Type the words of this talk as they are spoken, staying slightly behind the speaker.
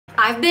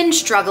I've been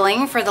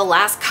struggling for the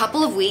last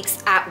couple of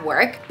weeks at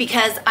work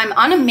because I'm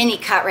on a mini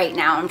cut right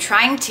now. I'm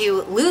trying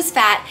to lose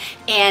fat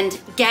and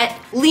get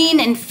lean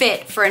and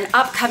fit for an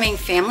upcoming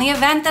family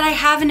event that I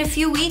have in a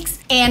few weeks.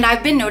 And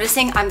I've been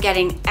noticing I'm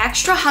getting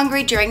extra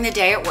hungry during the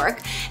day at work,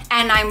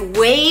 and I'm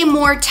way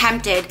more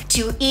tempted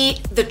to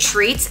eat the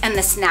treats and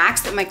the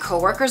snacks that my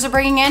coworkers are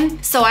bringing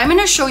in. So I'm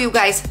gonna show you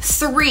guys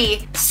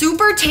 3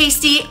 super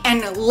tasty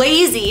and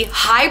lazy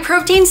high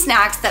protein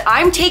snacks that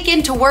I'm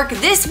taking to work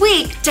this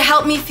week to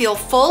help me feel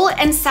full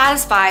and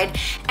satisfied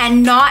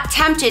and not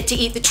tempted to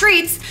eat the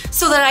treats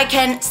so that I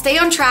can stay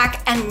on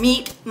track and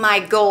meet my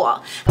goal.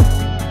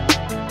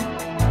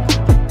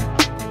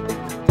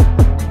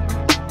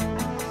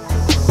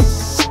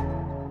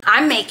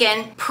 I'm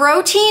making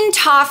protein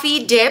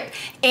toffee dip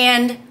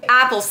and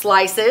apple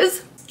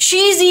slices,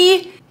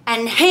 cheesy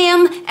and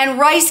ham and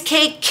rice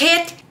cake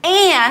kit,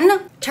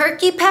 and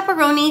turkey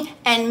pepperoni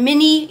and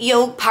mini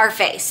yolk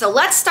parfait. So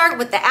let's start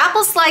with the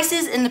apple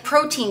slices and the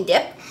protein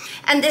dip.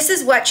 And this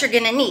is what you're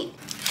gonna need.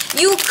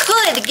 You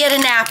could get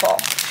an apple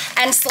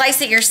and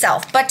slice it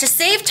yourself, but to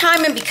save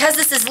time and because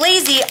this is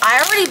lazy,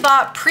 I already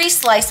bought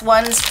pre-sliced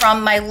ones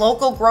from my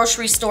local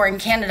grocery store in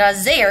Canada,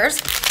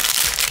 Zehrs.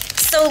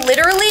 So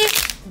literally,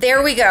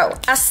 there we go.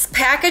 A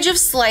package of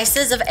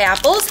slices of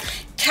apples.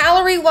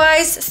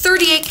 Calorie-wise,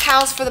 38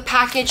 calories for the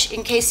package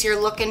in case you're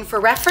looking for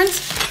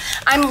reference.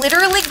 I'm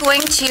literally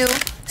going to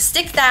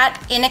stick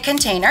that in a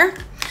container.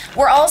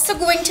 We're also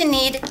going to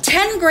need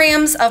 10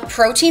 grams of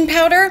protein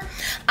powder.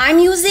 I'm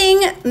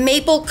using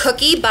Maple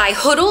Cookie by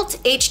Hudelt,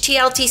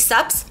 HTLT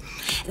Subs.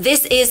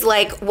 This is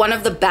like one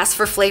of the best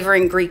for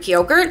flavoring Greek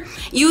yogurt.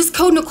 Use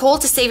code Nicole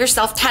to save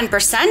yourself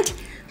 10%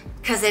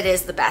 because it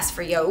is the best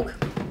for yogurt.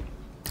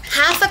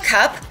 Half a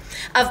cup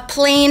of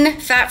plain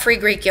fat-free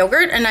Greek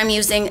yogurt, and I'm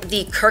using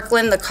the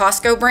Kirkland, the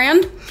Costco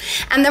brand.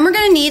 And then we're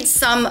gonna need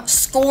some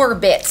Score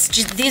bits.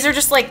 These are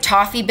just like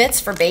toffee bits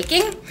for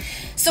baking.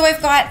 So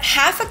I've got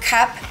half a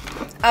cup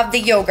of the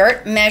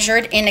yogurt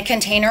measured in a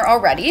container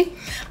already.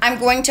 I'm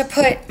going to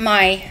put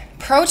my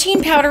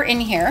protein powder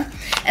in here,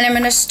 and I'm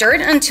gonna stir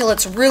it until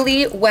it's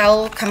really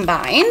well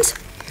combined.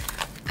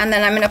 And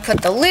then I'm gonna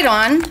put the lid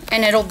on,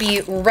 and it'll be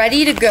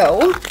ready to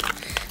go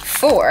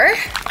for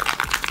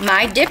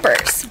my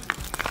dippers.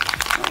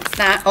 What's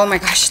that? Oh my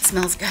gosh, it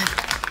smells good.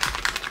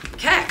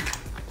 Okay.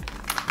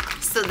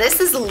 So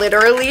this is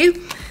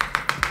literally,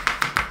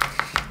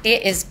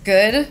 it is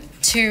good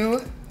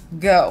to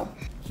go.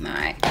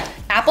 My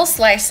apple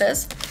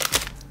slices,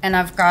 and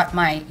I've got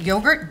my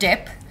yogurt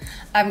dip.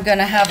 I'm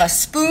gonna have a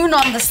spoon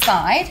on the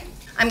side.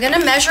 I'm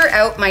gonna measure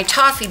out my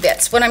toffee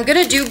bits. What I'm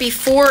gonna do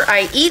before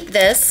I eat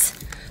this,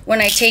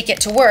 when I take it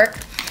to work,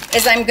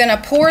 is I'm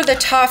gonna pour the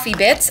toffee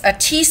bits, a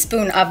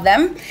teaspoon of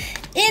them,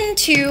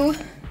 into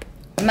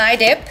my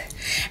dip,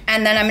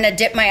 and then I'm gonna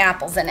dip my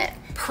apples in it.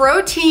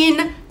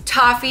 Protein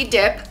toffee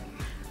dip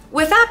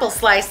with apple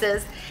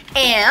slices,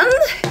 and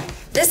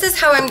this is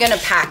how I'm gonna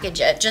package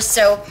it, just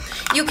so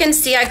you can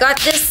see. I got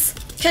this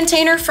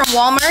container from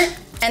Walmart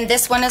and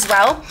this one as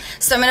well.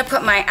 So I'm gonna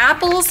put my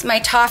apples, my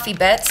toffee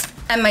bits,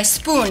 and my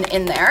spoon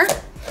in there,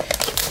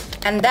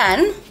 and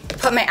then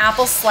put my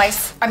apple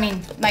slice,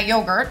 my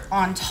yogurt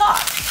on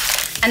top.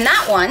 And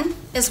that one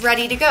is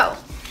ready to go.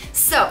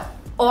 So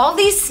all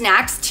these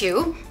snacks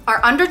too are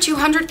under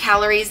 200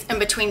 calories and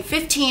between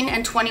 15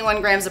 and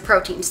 21 grams of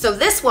protein. So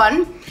this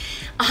one,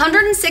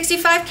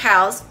 165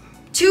 calories,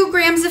 2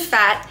 grams of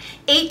fat,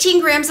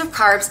 18 grams of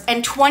carbs,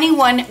 and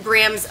 21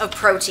 grams of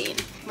protein.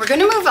 We're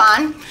gonna move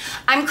on.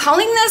 I'm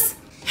calling this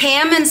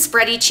ham and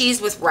spready cheese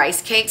with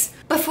rice cakes.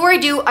 Before I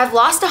do, I've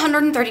lost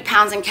 130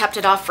 pounds and kept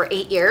it off for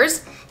 8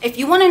 years. If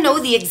you wanna know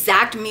the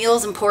exact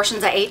meals and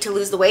portions I ate to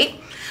lose the weight,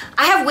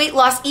 I have weight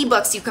loss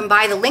ebooks you can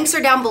buy. The links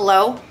are down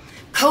below.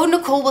 Code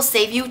Nicole will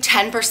save you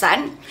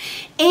 10%.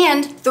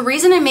 And the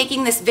reason I'm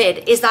making this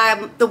vid is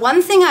the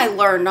one thing I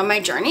learned on my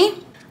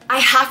journey, I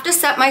have to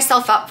set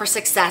myself up for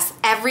success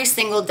every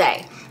single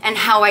day. And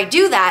how I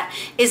do that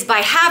is by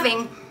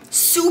having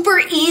super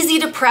easy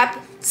to prep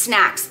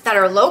snacks that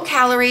are low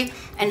calorie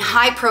and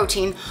high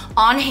protein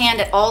on hand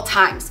at all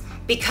times,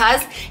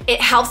 because it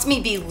helps me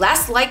be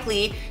less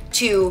likely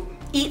to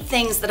eat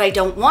things that I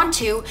don't want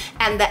to,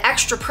 and the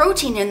extra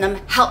protein in them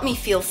help me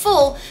feel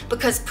full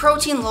because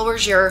protein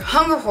lowers your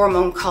hunger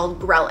hormone called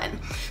ghrelin.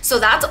 So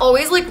that's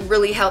always like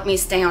really helped me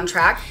stay on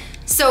track.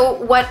 So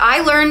what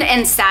I learned,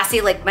 and Sassy,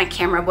 like my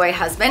camera boy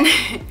husband,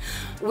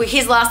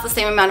 he's lost the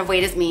same amount of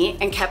weight as me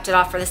and kept it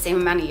off for the same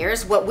amount of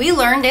years. What we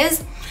learned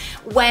is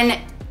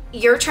when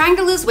you're trying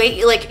to lose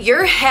weight, like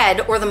your head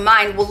or the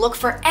mind will look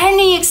for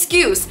any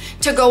excuse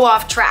to go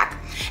off track.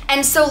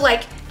 And so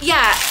like,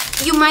 yeah,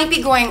 you might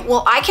be going,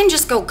 well, I can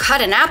just go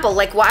cut an apple.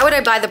 Like, why would I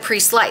buy the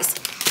pre-slice?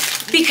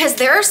 Because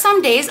there are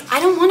some days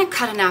I don't want to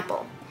cut an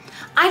apple.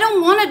 I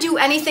don't want to do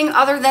anything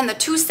other than the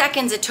 2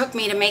 seconds it took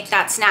me to make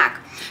that snack.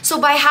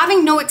 So by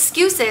having no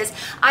excuses,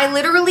 I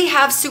literally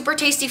have super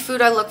tasty food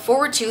I look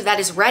forward to that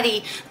is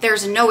ready.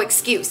 There's no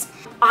excuse.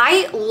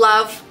 I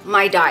love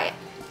my diet.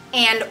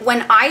 And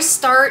when I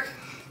start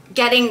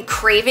getting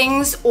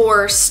cravings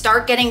or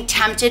start getting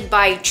tempted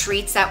by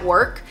treats at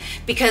work,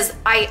 because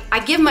I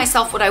give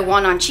myself what I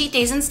want on cheat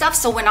days and stuff.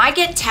 So when I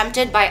get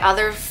tempted by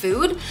other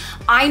food,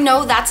 I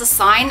know that's a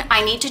sign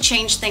I need to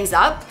change things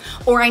up,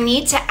 or I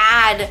need to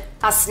add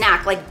a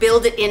snack, like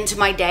build it into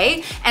my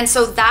day. And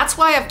so that's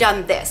why I've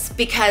done this,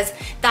 because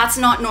that's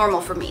not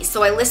normal for me.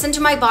 So I listen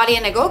to my body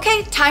and I go,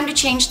 okay, time to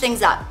change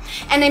things up.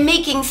 And I'm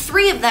making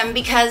 3 of them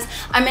because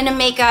I'm gonna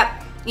make up,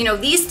 you know,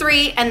 these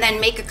 3 and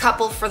then make a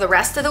couple for the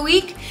rest of the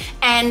week.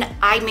 And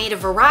I made a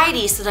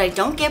variety so that I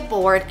don't get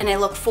bored, and I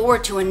look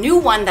forward to a new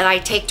one that I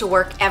take to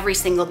work every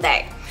single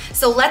day.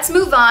 So let's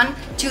move on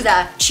to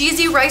the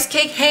cheesy rice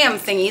cake ham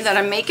thingy that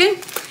I'm making.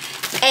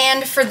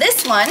 And for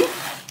this one,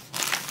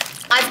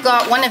 I've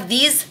got one of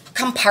these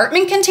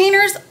compartment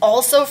containers,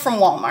 also from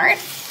Walmart,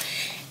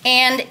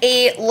 and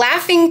a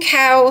Laughing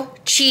Cow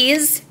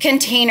cheese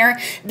container.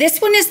 This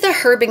one is the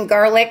herb and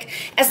garlic.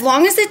 As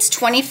long as it's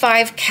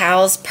 25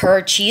 cals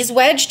per cheese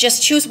wedge,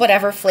 just choose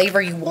whatever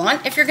flavor you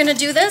want if you're gonna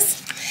do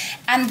this.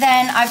 And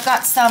then I've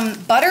got some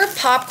butter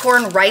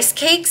popcorn rice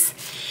cakes.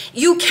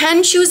 You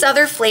can choose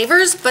other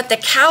flavors, but the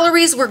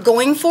calories we're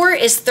going for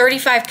is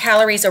 35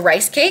 calories a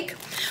rice cake.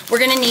 We're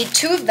gonna need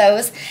 2 of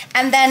those,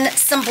 and then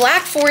some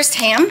Black Forest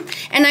ham,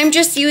 and I'm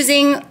just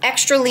using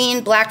extra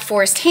lean Black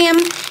Forest ham,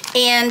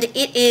 and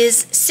it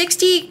is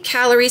 60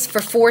 calories for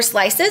 4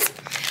 slices.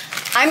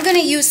 I'm gonna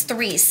use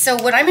 3. So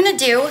what I'm gonna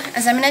do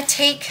is I'm gonna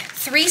take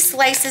 3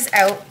 slices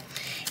out,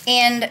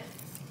 and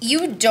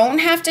you don't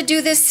have to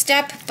do this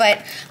step,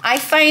 but I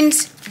find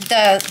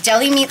the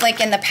deli meat,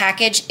 like in the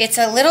package, it's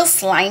a little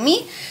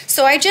slimy,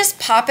 so I just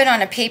pop it on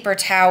a paper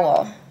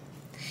towel,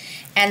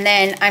 and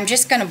then I'm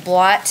just gonna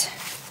blot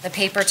the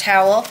paper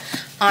towel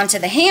onto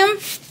the ham,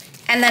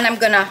 and then I'm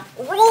gonna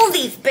roll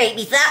these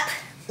babies up.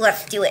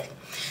 Let's do it.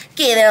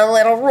 Get a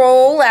little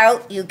roll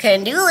out. You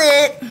can do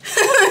it.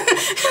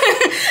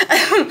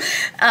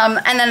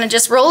 And then I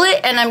just roll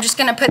it, and I'm just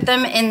gonna put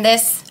them in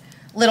this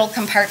little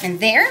compartment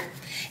there.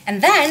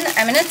 And then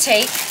I'm gonna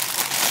take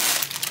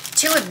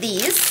 2 of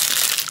these.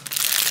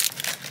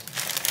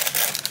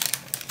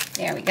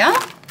 There we go.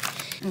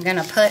 I'm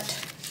gonna put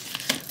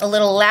a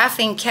little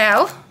Laughing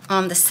Cow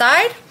on the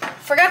side.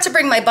 Forgot to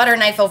bring my butter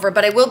knife over,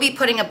 but I will be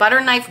putting a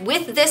butter knife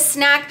with this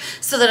snack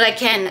so that I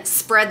can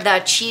spread the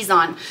cheese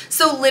on.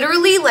 So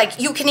literally, like,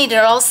 you can eat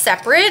it all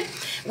separate,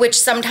 which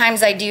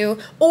sometimes I do,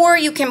 or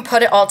you can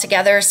put it all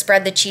together,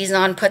 spread the cheese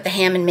on, put the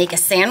ham, and make a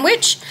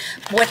sandwich.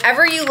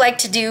 Whatever you like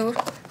to do,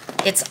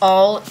 it's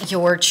all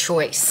your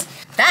choice.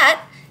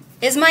 That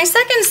is my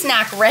second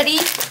snack ready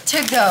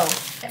to go.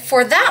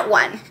 For that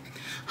one,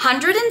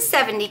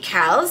 170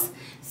 calories,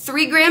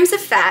 3 grams of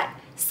fat,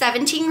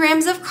 17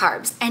 grams of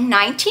carbs, and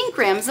 19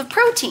 grams of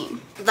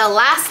protein. The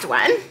last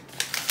one,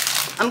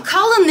 I'm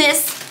calling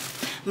this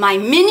my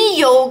mini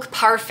yogurt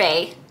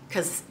parfait,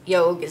 because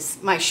yogurt is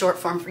my short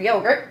form for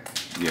yogurt.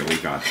 Yeah, we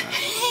got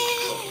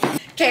that.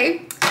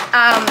 Okay,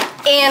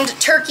 and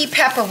turkey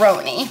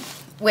pepperoni,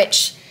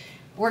 which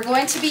we're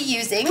going to be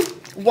using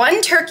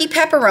 1 turkey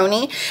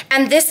pepperoni,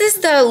 and this is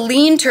the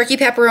lean turkey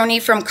pepperoni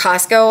from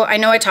Costco. I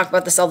know I talk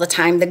about this all the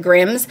time, the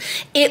Grims.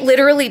 It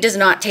literally does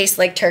not taste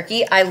like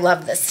turkey. I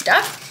love this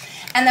stuff.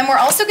 And then we're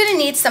also gonna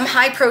need some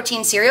high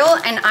protein cereal,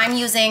 and I'm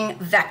using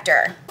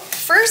Vector.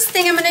 First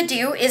thing I'm gonna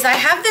do is I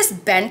have this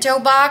bento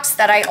box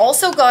that I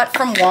also got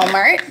from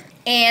Walmart,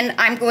 and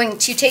I'm going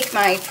to take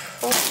my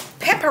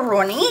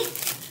pepperoni,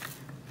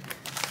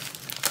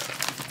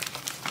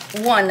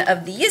 1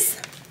 of these,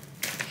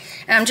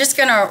 and I'm just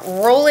gonna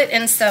roll it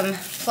in some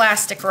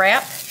plastic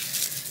wrap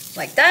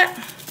like that,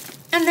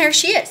 and there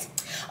she is.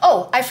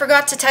 Oh, I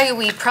forgot to tell you,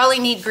 we probably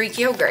need Greek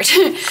yogurt.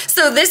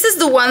 So this is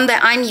the one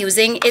that I'm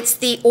using. It's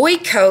the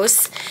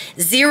Oikos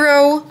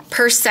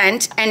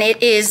 0%, and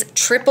it is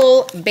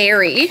triple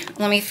berry.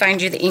 Let me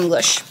find you the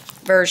English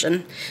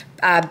version.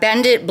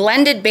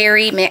 Blended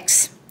berry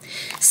mix.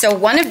 So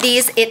 1 of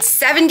these, it's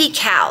 70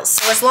 calories.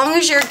 So as long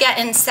as you're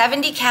getting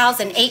 70 calories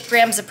and 8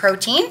 grams of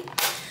protein.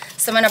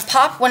 So I'm gonna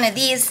pop 1 of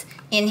these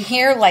in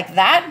here like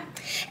that.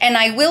 And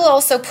I will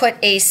also put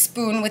a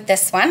spoon with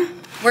this one.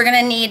 We're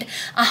gonna need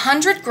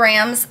 100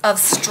 grams of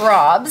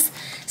straws.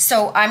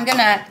 So I'm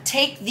gonna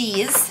take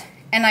these,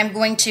 and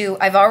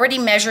I've already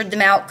measured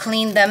them out,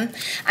 cleaned them.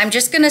 I'm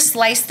just gonna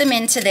slice them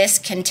into this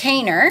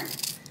container.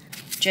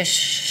 Just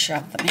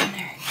shove them in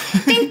there.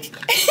 Think.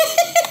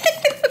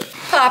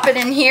 Pop it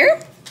in here.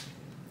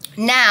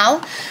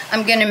 Now,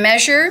 I'm gonna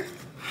measure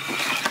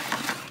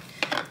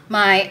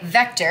my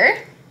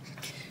Vector.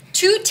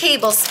 2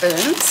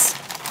 tablespoons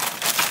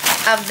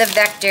of the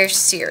Vector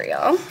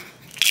cereal.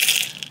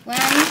 1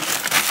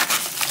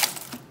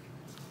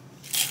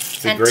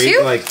 It's a great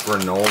 2. like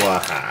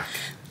granola hack.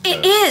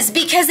 It is,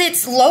 because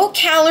it's low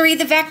calorie,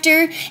 the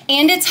Vector,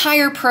 and it's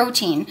higher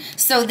protein.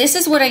 So this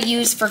is what I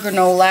use for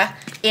granola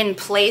in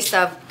place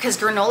of, because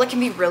granola can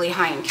be really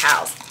high in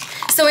calories.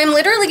 So I'm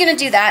literally gonna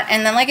do that,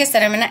 and then like I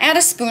said, I'm gonna add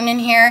a spoon in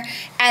here,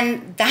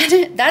 and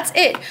that's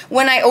it.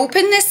 When I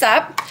open this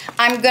up,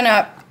 I'm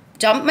gonna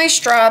dump my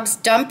straws,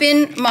 dump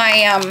in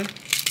my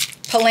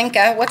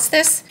palinka, what's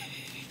this?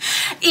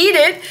 Eat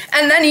it,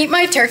 and then eat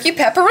my turkey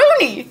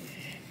pepperoni.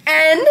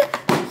 And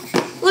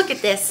look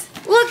at this.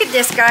 Look at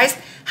this, guys.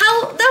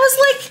 That was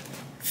like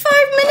 5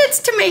 minutes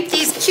to make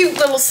these cute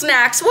little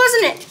snacks,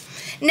 wasn't it?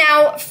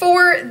 Now,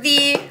 for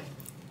the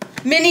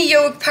mini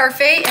yolk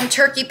parfait and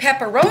turkey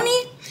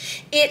pepperoni,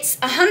 it's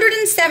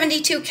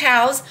 172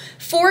 calories,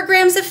 4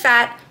 grams of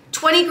fat,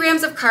 20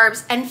 grams of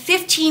carbs, and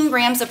 15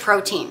 grams of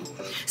protein.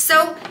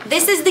 So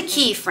this is the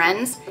key,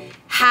 friends.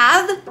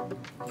 Have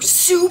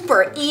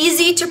super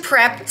easy to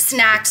prep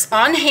snacks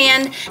on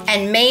hand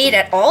and made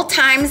at all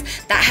times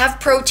that have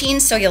protein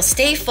so you'll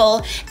stay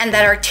full and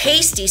that are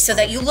tasty so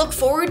that you look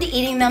forward to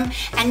eating them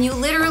and you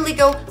literally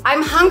go,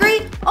 I'm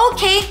hungry,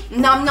 okay,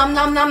 nom nom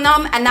nom nom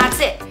nom, and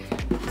that's it.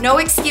 No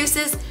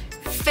excuses,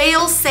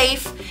 fail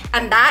safe.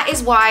 And that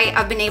is why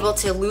I've been able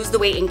to lose the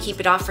weight and keep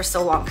it off for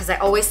so long, because I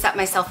always set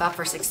myself up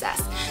for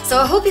success. So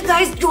I hope you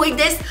guys enjoyed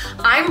this.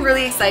 I'm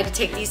really excited to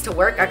take these to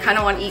work. I kind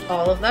of want to eat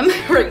all of them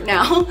right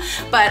now,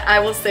 but I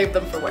will save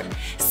them for work.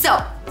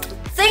 So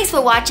thanks for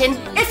watching.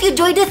 If you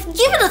enjoyed this,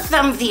 give it a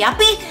thumbs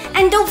uppy.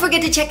 And don't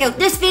forget to check out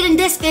this vid and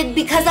this vid,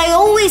 because I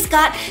always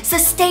got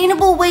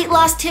sustainable weight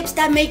loss tips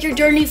that make your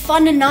journey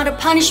fun and not a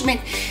punishment.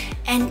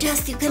 And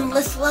just you can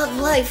just love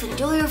life,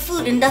 enjoy your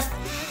food, and just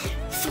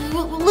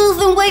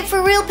losing weight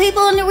for real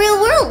people in the real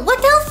world.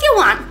 What else you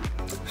want?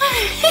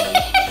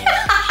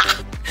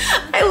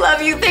 I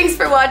love you. Thanks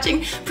for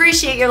watching.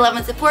 Appreciate your love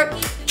and support.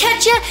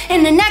 Catch ya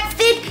in the next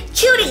vid.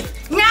 Cuties.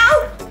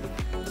 Now.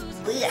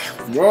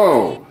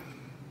 Whoa.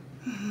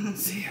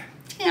 See ya.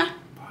 Yeah.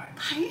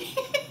 Bye.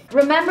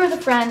 Remember,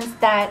 the friends,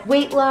 that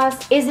weight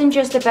loss isn't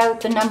just about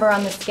the number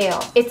on the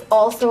scale. It's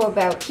also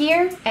about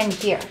here and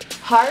here.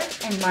 Heart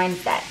and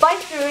mindset. Fight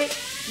through it.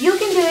 You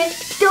can do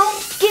it.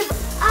 Don't give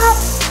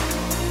up.